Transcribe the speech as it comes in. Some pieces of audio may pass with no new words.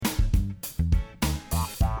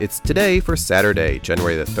It's today for Saturday,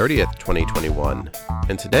 January the 30th, 2021,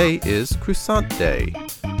 and today is Croissant Day,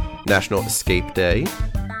 National Escape Day,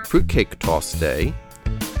 Fruitcake Toss Day,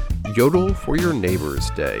 Yodel for Your Neighbors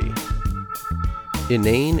Day,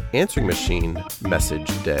 Inane Answering Machine Message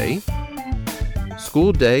Day,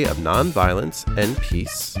 School Day of Nonviolence and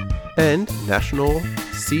Peace, and National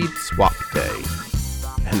Seed Swap Day.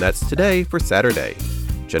 And that's today for Saturday,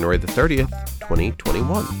 January the 30th,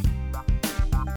 2021.